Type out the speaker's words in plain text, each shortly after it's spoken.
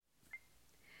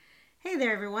Hey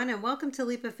there, everyone, and welcome to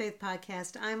Leap of Faith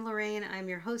podcast. I'm Lorraine. I'm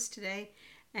your host today,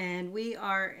 and we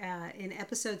are in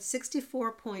episode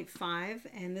 64.5,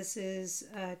 and this is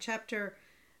chapter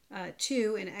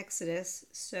 2 in Exodus.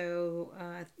 So,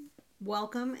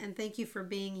 welcome and thank you for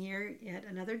being here yet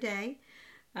another day.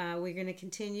 We're going to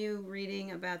continue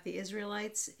reading about the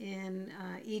Israelites in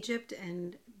Egypt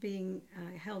and being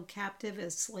held captive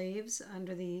as slaves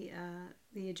under the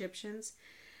Egyptians.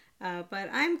 But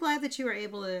I'm glad that you were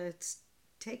able to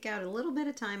take out a little bit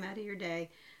of time out of your day,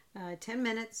 10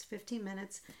 minutes, 15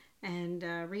 minutes, and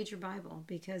read your Bible,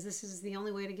 because this is the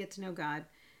only way to get to know God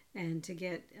and to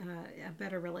get a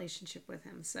better relationship with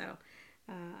Him. So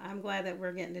I'm glad that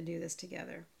we're getting to do this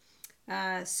together.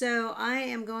 So I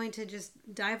am going to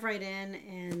just dive right in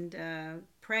and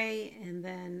pray, and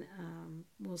then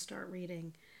we'll start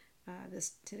reading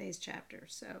this today's chapter.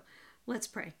 So let's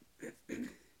pray.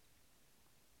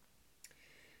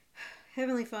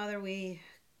 Heavenly Father, we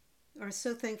are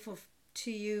so thankful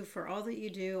to you for all that you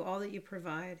do, all that you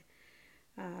provide.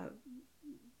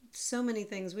 So many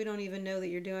things we don't even know that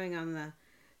you're doing on the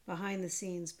behind the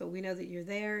scenes, but we know that you're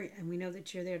there, and we know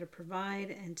that you're there to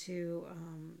provide and to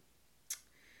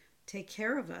take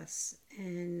care of us.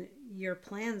 And your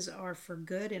plans are for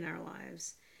good in our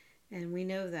lives, and we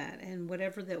know that. And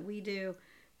whatever that we do,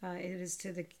 it is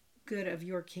to the good of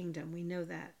your kingdom. We know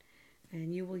that,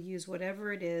 and you will use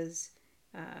whatever it is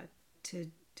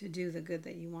to do the good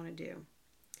that you want to do.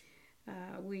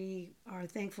 We are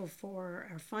thankful for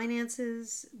our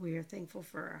finances. We are thankful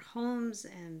for our homes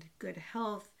and good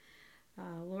health.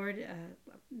 Lord,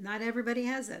 not everybody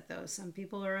has that, though. Some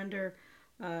people are under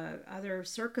other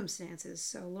circumstances.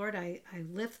 So, Lord, I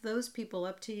lift those people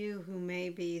up to you who may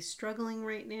be struggling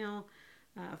right now,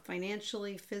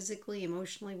 financially, physically,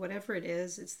 emotionally, whatever it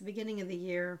is. It's the beginning of the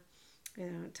year.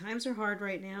 Times are hard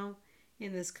right now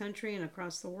in this country and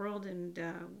across the world, and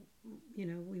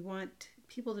we want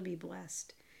people to be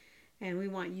blessed, and we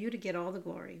want you to get all the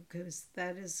glory, because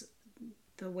that is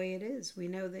the way it is. We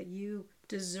know that you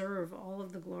deserve all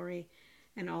of the glory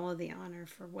and all of the honor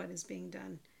for what is being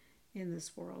done in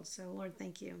this world. So, Lord,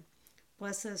 thank you.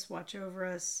 Bless us, watch over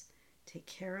us, take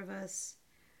care of us,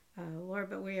 Lord.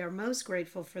 But we are most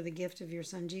grateful for the gift of your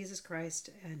Son, Jesus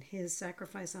Christ, and his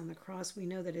sacrifice on the cross. We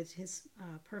know that it's his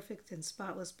perfect and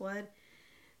spotless blood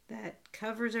that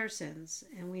covers our sins,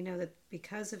 and we know that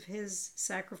because of his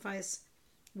sacrifice,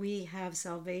 we have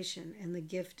salvation and the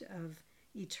gift of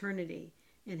eternity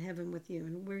in heaven with you.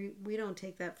 And we don't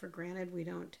take that for granted. We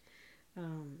don't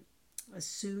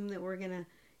assume that we're gonna,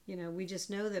 we just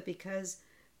know that because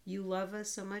you love us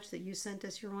so much that you sent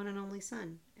us your one and only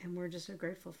Son, and we're just so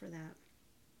grateful for that.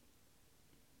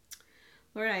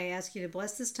 Lord, I ask you to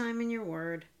bless this time in your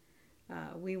word.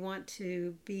 We want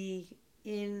to be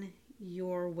in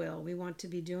your will. We want to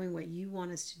be doing what you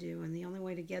want us to do, and the only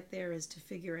way to get there is to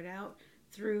figure it out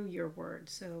through your word.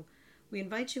 So we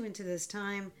invite you into this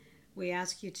time. We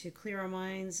ask you to clear our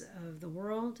minds of the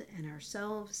world and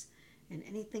ourselves and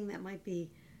anything that might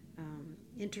be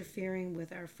interfering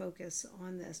with our focus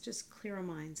on this. Just clear our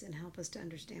minds and help us to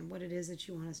understand what it is that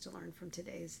you want us to learn from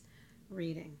today's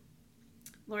reading.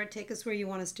 Lord, take us where you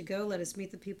want us to go. Let us meet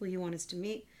the people you want us to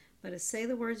meet. Let us say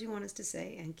the words you want us to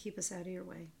say, and keep us out of your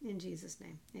way. In Jesus'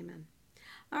 name, amen.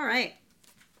 All right.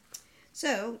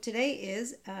 So today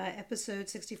is episode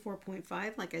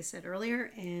 64.5, like I said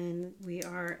earlier, and we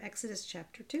are Exodus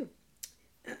chapter 2.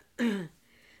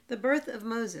 The birth of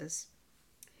Moses.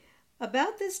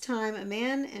 About this time, a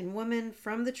man and woman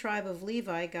from the tribe of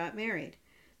Levi got married.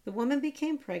 The woman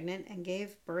became pregnant and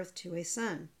gave birth to a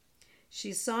son.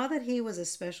 She saw that he was a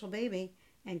special baby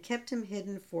and kept him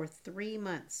hidden for 3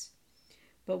 months.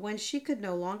 But when she could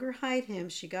no longer hide him,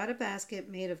 she got a basket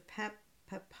made of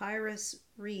papyrus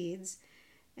reeds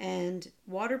and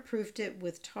waterproofed it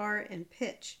with tar and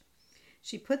pitch.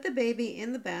 She put the baby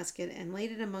in the basket and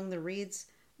laid it among the reeds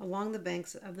along the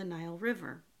banks of the Nile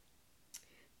River.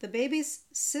 The baby's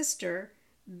sister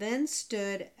then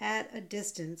stood at a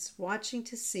distance, watching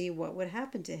to see what would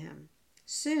happen to him.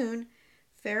 Soon,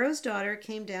 Pharaoh's daughter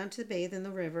came down to bathe in the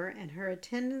river, and her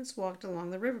attendants walked along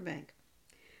the riverbank.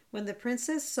 When the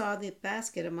princess saw the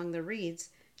basket among the reeds,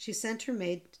 she sent her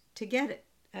maid to get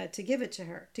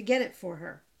it for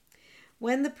her.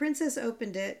 When the princess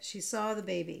opened it, she saw the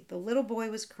baby. The little boy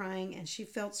was crying, and she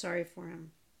felt sorry for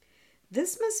him.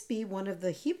 "This must be one of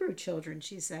the Hebrew children,"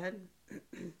 she said.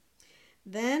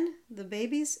 Then the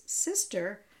baby's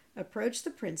sister approached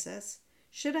the princess.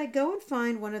 "Should I go and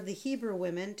find one of the Hebrew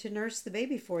women to nurse the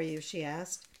baby for you?" she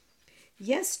asked.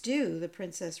 "Yes, do," the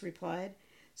princess replied.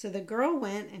 So the girl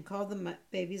went and called the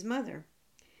baby's mother.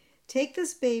 "Take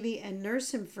this baby and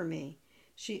nurse him for me.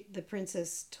 The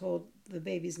princess told the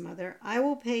baby's mother, "I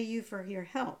will pay you for your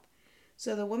help."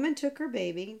 So the woman took her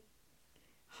baby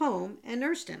home and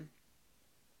nursed him.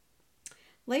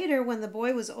 Later, when the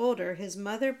boy was older, his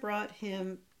mother brought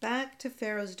him back to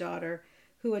Pharaoh's daughter,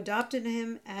 who adopted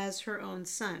him as her own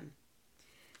son.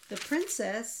 The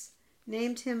princess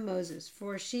named him Moses,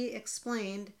 for she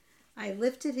explained, "I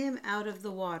lifted him out of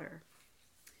the water."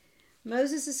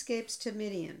 Moses escapes to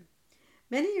Midian.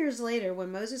 Many years later,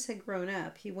 when Moses had grown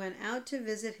up, he went out to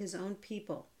visit his own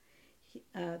people,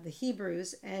 the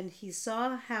Hebrews, and he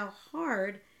saw how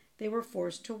hard they were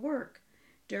forced to work.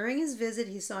 During his visit,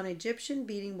 he saw an Egyptian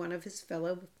beating one of his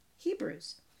fellow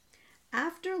Hebrews.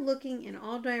 After looking in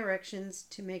all directions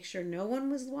to make sure no one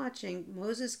was watching,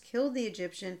 Moses killed the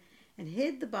Egyptian and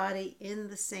hid the body in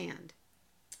the sand.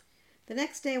 The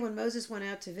next day, when Moses went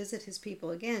out to visit his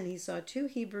people again, he saw two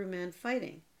Hebrew men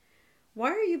fighting.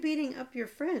 "Why are you beating up your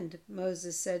friend?"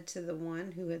 Moses said to the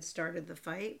one who had started the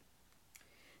fight.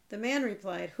 The man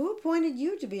replied, "Who appointed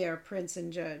you to be our prince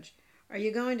and judge? Are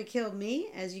you going to kill me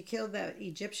as you killed that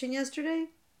Egyptian yesterday?"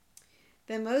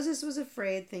 Then Moses was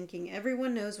afraid, thinking,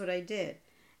 "Everyone knows what I did."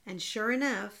 And sure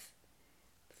enough,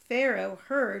 Pharaoh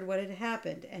heard what had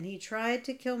happened, and he tried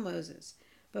to kill Moses.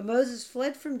 But Moses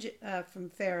fled from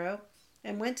Pharaoh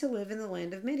and went to live in the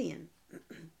land of Midian.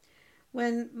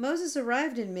 When Moses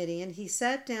arrived in Midian, he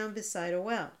sat down beside a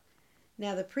well.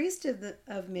 Now the priest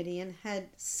of Midian had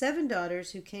 7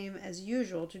 daughters who came as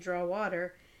usual to draw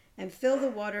water and fill the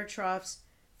water troughs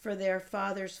for their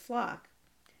father's flock.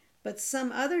 But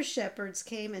some other shepherds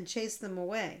came and chased them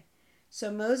away.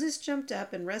 So Moses jumped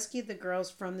up and rescued the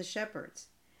girls from the shepherds.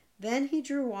 Then he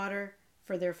drew water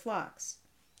for their flocks.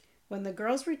 When the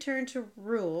girls returned to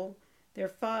Reuel, their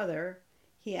father,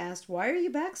 he asked, "Why are you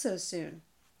back so soon?"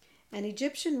 "An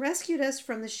Egyptian rescued us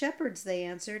from the shepherds," they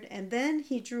answered, "and then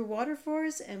he drew water for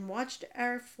us and watched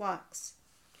our flocks."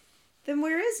 "Then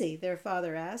where is he?" their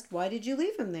father asked. "Why did you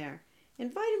leave him there?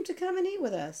 Invite him to come and eat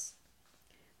with us."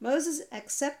 Moses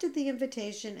accepted the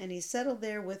invitation and he settled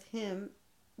there with him.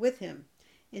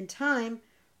 In time,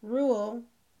 Reuel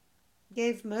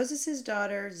gave Moses his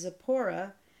daughter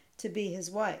Zipporah to be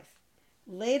his wife.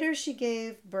 Later she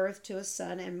gave birth to a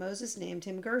son, and Moses named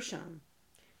him Gershom,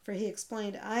 for he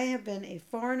explained, "I have been a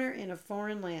foreigner in a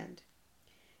foreign land."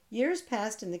 Years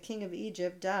passed and the king of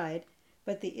Egypt died,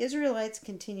 but the Israelites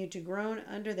continued to groan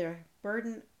under their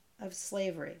burden of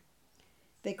slavery.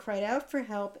 They cried out for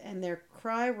help, and their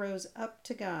cry rose up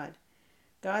to God.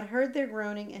 God heard their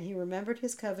groaning, and he remembered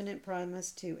his covenant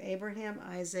promise to Abraham,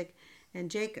 Isaac, and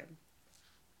Jacob.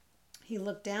 He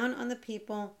looked down on the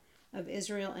people of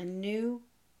Israel and knew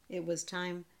it was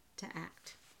time to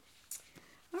act.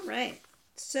 All right.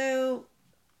 So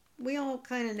we all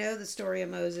kind of know the story of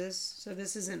Moses. So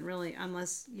this isn't really,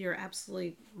 unless you're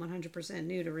absolutely 100%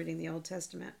 new to reading the Old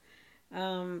Testament.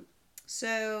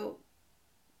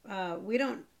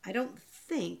 I don't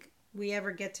think we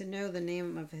ever get to know the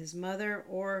name of his mother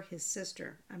or his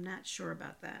sister. I'm not sure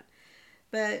about that.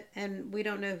 And we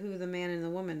don't know who the man and the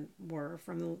woman were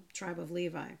from the tribe of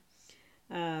Levi.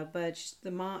 But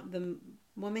the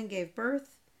woman gave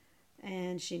birth,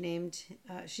 and she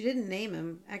didn't name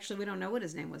him. Actually, we don't know what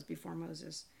his name was before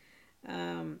Moses.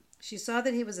 She saw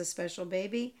that he was a special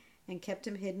baby and kept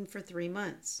him hidden for 3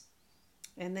 months.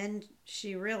 And then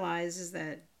she realizes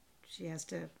that she has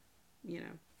to,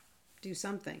 do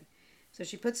something. So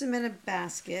she puts him in a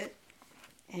basket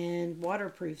and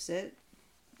waterproofs it.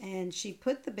 And she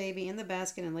put the baby in the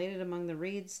basket and laid it among the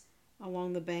reeds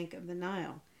along the bank of the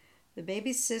Nile. The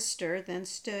baby's sister then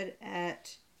stood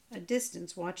at a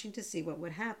distance watching to see what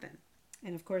would happen.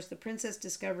 And of course the princess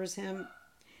discovers him,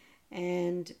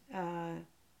 and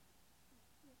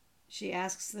she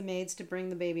asks the maids to bring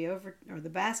the baby over, or the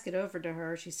basket over to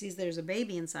her. She sees there's a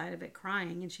baby inside of it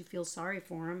crying, and she feels sorry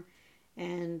for him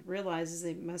and realizes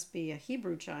it must be a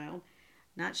Hebrew child.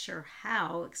 Not sure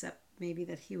how, except maybe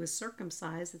that he was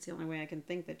circumcised. That's the only way I can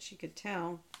think that she could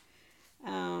tell.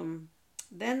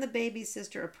 Then the baby's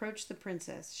sister approached the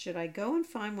princess. "Should I go and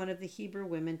find one of the Hebrew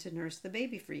women to nurse the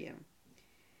baby for you?"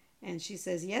 And she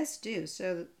says, "Yes, do."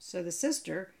 So the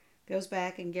sister goes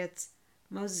back and gets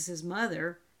Moses'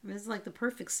 mother. I mean, it's like the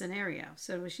perfect scenario.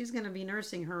 So she's going to be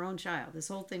nursing her own child. This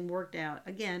whole thing worked out,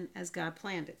 again, as God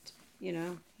planned it. He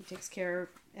takes care of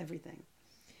everything.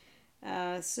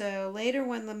 So later,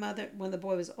 when the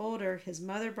boy was older, his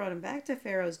mother brought him back to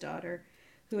Pharaoh's daughter,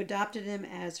 who adopted him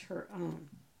as her own.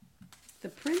 The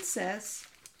princess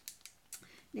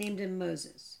named him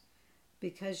Moses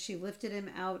because she lifted him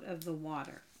out of the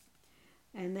water.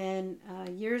 And then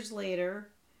years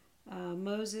later,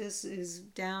 Moses is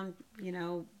down,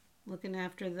 looking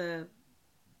after the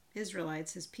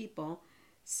Israelites, his people,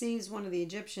 sees one of the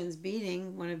Egyptians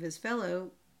beating one of his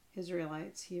fellow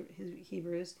Israelites,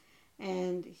 Hebrews,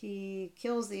 and he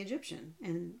kills the Egyptian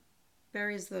and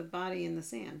buries the body in the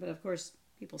sand. But of course,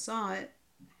 people saw it.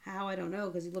 How, I don't know,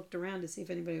 because he looked around to see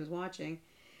if anybody was watching.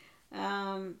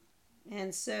 And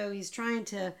so he's trying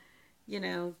to,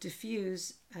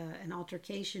 diffuse an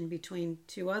altercation between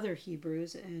two other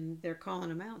Hebrews, and they're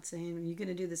calling him out, saying, "Are you going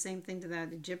to do the same thing to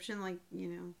that Egyptian like,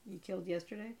 you killed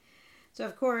yesterday?" So,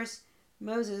 of course,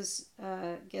 Moses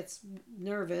gets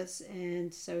nervous,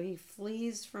 and so he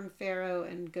flees from Pharaoh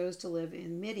and goes to live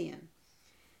in Midian.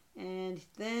 And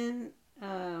then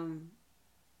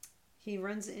he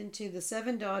runs into the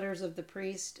 7 daughters of the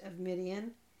priest of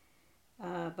Midian.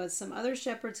 But some other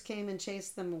shepherds came and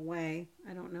chased them away.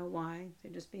 I don't know why.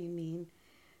 They're just being mean.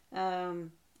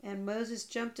 And Moses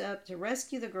jumped up to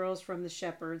rescue the girls from the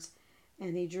shepherds,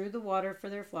 and he drew the water for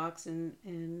their flocks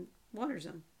and waters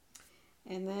them.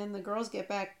 And then the girls get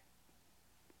back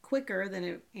quicker than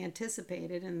it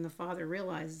anticipated, and the father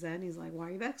realizes that, and he's like, "Why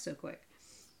are you back so quick?"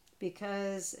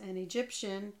 Because an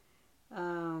Egyptian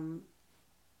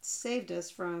saved us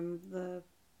from the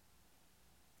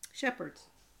shepherds.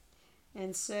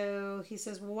 And so he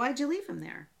says, "Well, why'd you leave him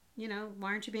there? Why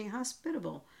aren't you being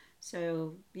hospitable?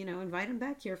 So, invite him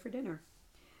back here for dinner."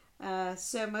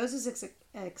 So Moses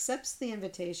accepts the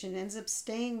invitation, ends up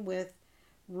staying with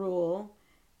Reuel,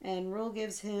 and Reuel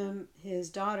gives him his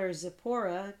daughter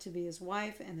Zipporah to be his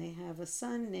wife, and they have a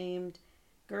son named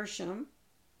Gershom.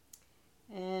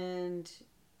 And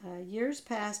years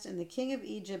passed, and the king of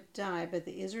Egypt died, but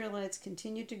the Israelites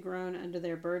continued to groan under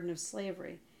their burden of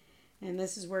slavery. And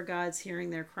this is where God's hearing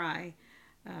their cry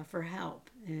for help.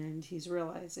 And he's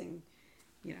realizing,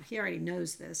 he already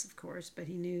knows this, of course, but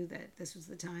he knew that this was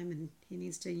the time, and he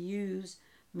needs to use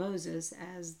Moses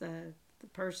as the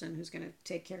person who's going to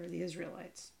take care of the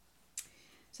Israelites.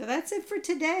 So that's it for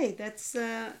today. That's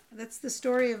the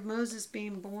story of Moses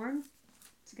being born.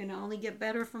 It's going to only get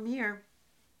better from here.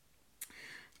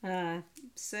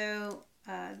 So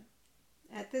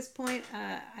at this point,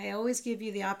 I always give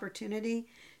you the opportunity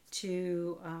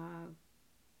to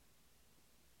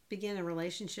begin a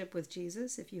relationship with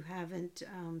Jesus. If you haven't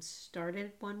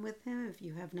started one with him, if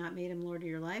you have not made him Lord of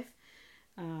your life,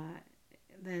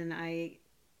 then I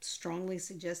strongly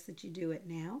suggest that you do it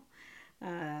now.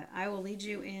 I will lead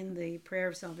you in the prayer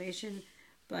of salvation,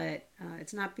 but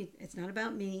it's not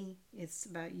about me. It's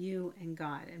about you and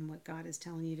God and what God is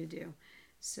telling you to do.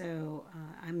 So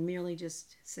I'm merely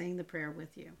just saying the prayer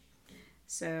with you.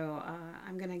 So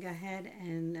I'm going to go ahead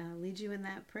and lead you in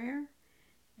that prayer,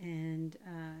 and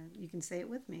you can say it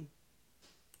with me.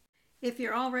 If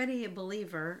you're already a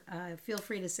believer, feel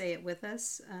free to say it with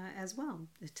us as well,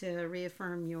 to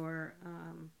reaffirm your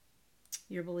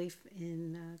belief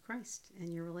in Christ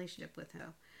and your relationship with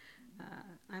him.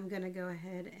 I'm going to go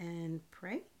ahead and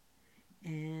pray,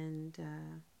 and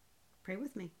pray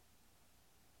with me.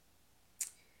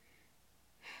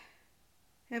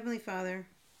 Heavenly Father,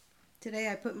 today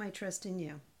I put my trust in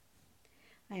you.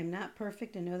 I am not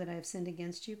perfect and know that I have sinned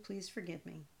against you. Please forgive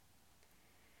me.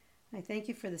 I thank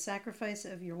you for the sacrifice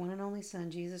of your one and only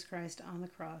Son, Jesus Christ, on the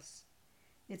cross.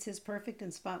 It's his perfect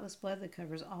and spotless blood that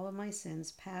covers all of my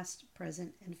sins, past,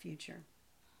 present, and future.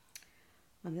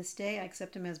 On this day, I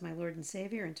accept him as my Lord and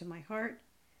Savior into my heart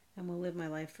and will live my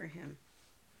life for him.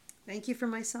 Thank you for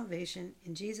my salvation.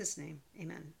 In Jesus' name,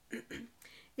 amen.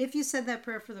 If you said that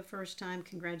prayer for the first time,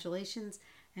 congratulations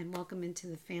and welcome into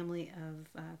the family of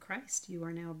Christ. You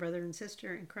are now a brother and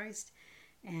sister in Christ,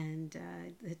 and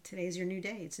today's your new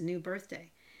day. It's a new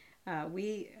birthday.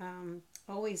 We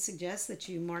always suggest that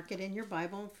you mark it in your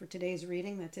Bible for today's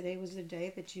reading, that today was the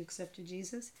day that you accepted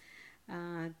Jesus.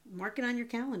 Mark it on your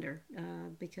calendar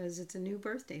because it's a new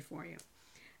birthday for you.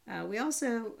 We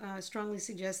also strongly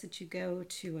suggest that you go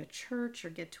to a church or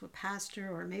get to a pastor,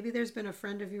 or maybe there's been a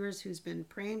friend of yours who's been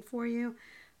praying for you.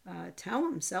 Tell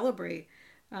them, celebrate,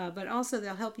 but also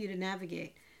they'll help you to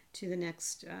navigate to the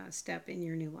next step in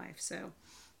your new life. So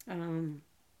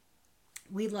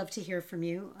we'd love to hear from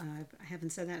you. I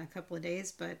haven't said that in a couple of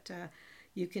days, but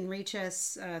you can reach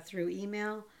us through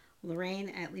email,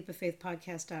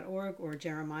 Lorraine@leapoffaithpodcast.org, or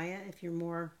Jeremiah if you're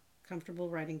more comfortable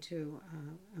writing to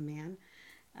a man.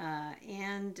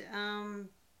 And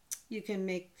you can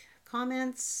make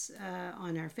comments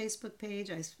on our Facebook page.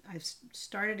 I've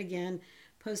started again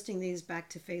posting these back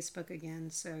to Facebook again,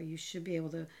 so you should be able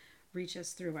to reach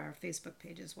us through our Facebook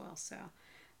page as well. So,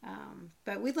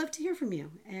 but we'd love to hear from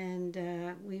you, and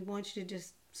we want you to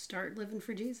just start living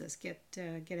for Jesus. Get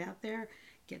out there,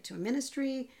 get to a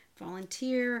ministry,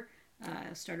 volunteer,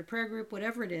 start a prayer group,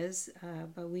 whatever it is.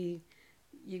 But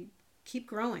keep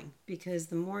growing, because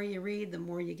the more you read, the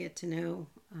more you get to know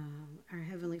our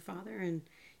Heavenly Father, and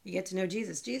you get to know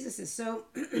Jesus. Jesus is so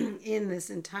in this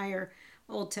entire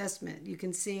Old Testament. You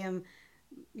can see him,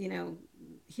 you know,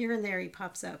 here and there he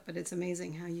pops up, but it's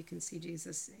amazing how you can see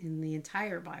Jesus in the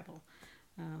entire Bible.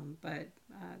 But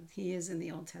he is in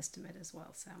the Old Testament as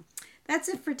well. So that's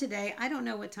it for today. I don't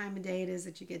know what time of day it is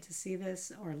that you get to see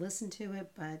this or listen to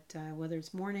it, but whether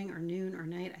it's morning or noon or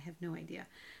night, I have no idea.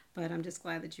 But I'm just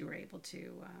glad that you were able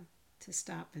to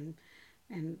stop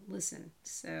and listen.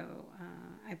 So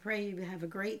I pray you have a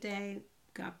great day.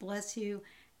 God bless you,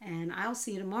 and I'll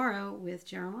see you tomorrow with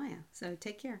Jeremiah. So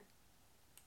take care.